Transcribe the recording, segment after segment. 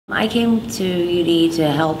I came to UD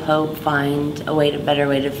to help Hope find a better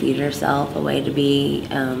way to feed herself, a way to be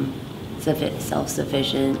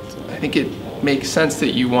self-sufficient. I think it makes sense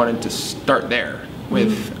that you wanted to start there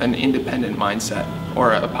with an independent mindset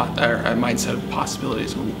or a mindset of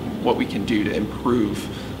possibilities of what we can do to improve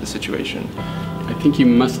the situation. I think you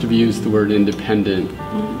must have used the word independent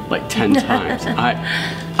like 10 times.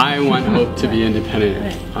 I want Hope to be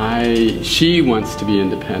independent. She wants to be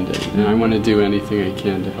independent, and I want to do anything I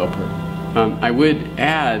can to help her. I would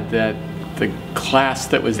add that the class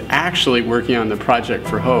that was actually working on the project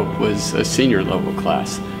for Hope was a senior level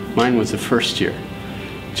class. Mine was a first year.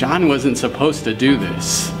 Jon wasn't supposed to do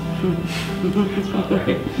this.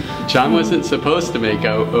 Jon wasn't supposed to make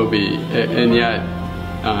OB, and yet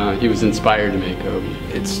he was inspired to make OB.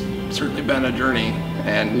 It's certainly been a journey,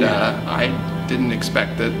 and I didn't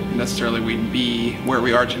expect that necessarily we'd be where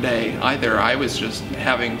we are today either. I was just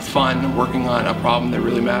having fun working on a problem that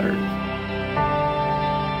really mattered.